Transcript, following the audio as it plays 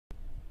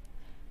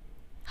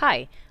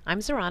Hi, I'm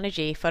Zorana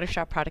G,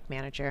 Photoshop Product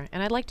Manager,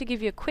 and I'd like to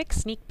give you a quick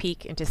sneak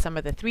peek into some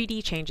of the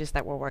 3D changes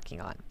that we're working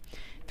on.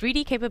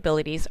 3D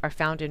capabilities are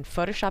found in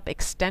Photoshop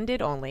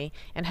Extended only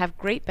and have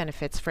great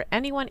benefits for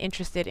anyone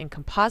interested in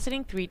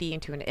compositing 3D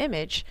into an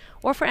image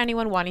or for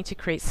anyone wanting to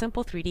create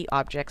simple 3D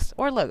objects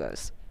or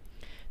logos.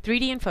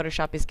 3D in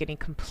Photoshop is getting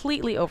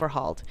completely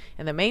overhauled,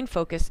 and the main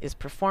focus is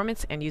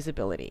performance and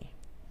usability.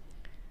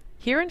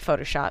 Here in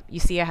Photoshop, you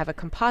see I have a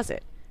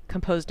composite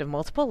composed of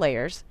multiple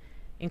layers,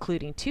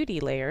 including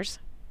 2D layers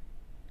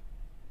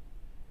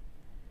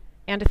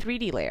and a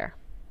 3D layer.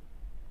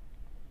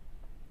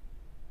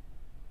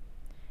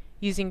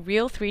 Using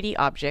real 3D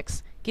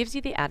objects gives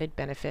you the added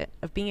benefit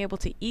of being able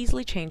to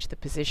easily change the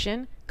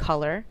position,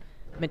 color,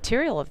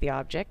 material of the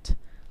object.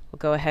 We'll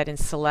go ahead and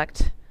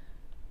select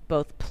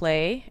both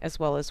play as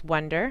well as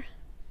wonder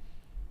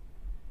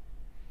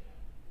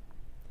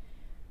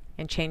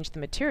and change the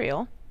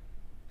material.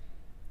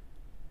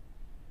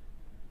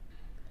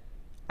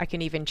 I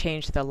can even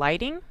change the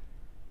lighting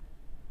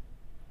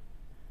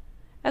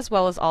as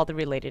well as all the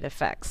related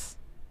effects.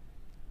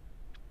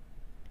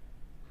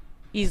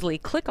 Easily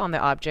click on the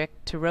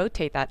object to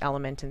rotate that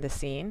element in the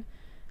scene,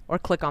 or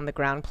click on the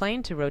ground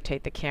plane to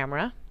rotate the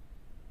camera,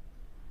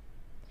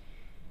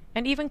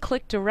 and even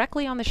click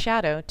directly on the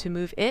shadow to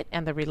move it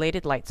and the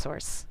related light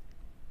source.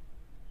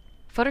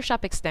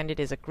 Photoshop Extended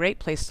is a great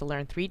place to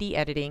learn 3D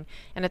editing,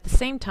 and at the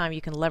same time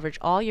you can leverage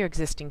all your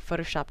existing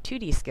Photoshop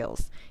 2D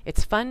skills.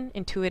 It's fun,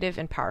 intuitive,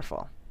 and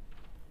powerful.